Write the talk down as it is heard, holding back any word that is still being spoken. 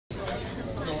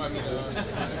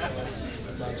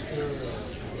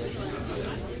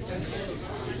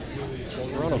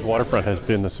Toronto's waterfront has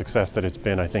been the success that it's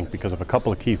been, I think, because of a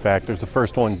couple of key factors. The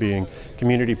first one being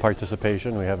community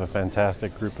participation. We have a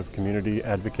fantastic group of community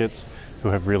advocates who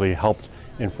have really helped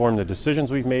inform the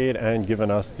decisions we've made and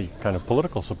given us the kind of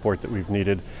political support that we've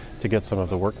needed to get some of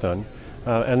the work done.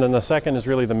 And then the second is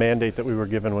really the mandate that we were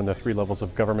given when the three levels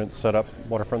of government set up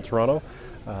Waterfront Toronto.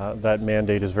 That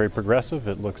mandate is very progressive.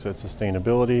 It looks at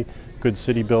sustainability, good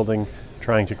city building,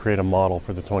 trying to create a model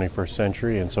for the 21st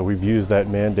century. And so we've used that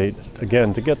mandate,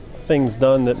 again, to get things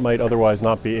done that might otherwise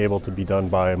not be able to be done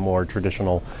by a more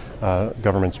traditional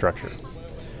government structure.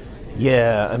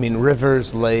 Yeah, I mean,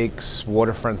 rivers, lakes,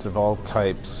 waterfronts of all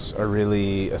types are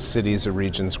really a city's or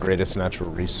region's greatest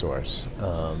natural resource.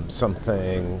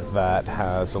 Something that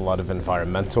has a lot of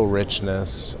environmental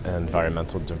richness,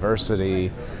 environmental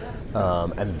diversity,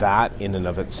 and that in and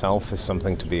of itself is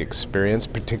something to be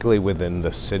experienced, particularly within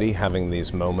the city. Having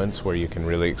these moments where you can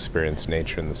really experience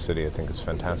nature in the city, I think is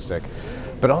fantastic.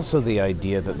 But also the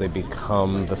idea that they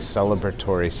become the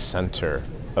celebratory center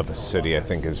of a city, I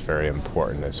think, is very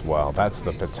important as well. That's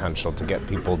the potential to get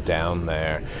people down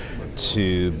there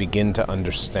to begin to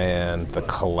understand the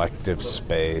collective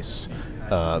space,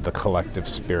 the collective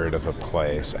spirit of a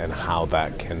place, and how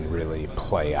that can really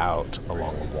play out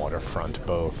along the waterfront,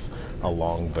 both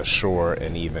along the shore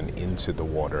and even into the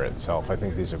water itself. I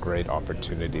think these are great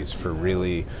opportunities for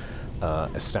really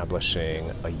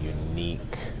establishing a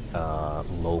unique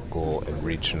local and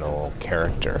regional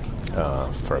character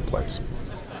for a place.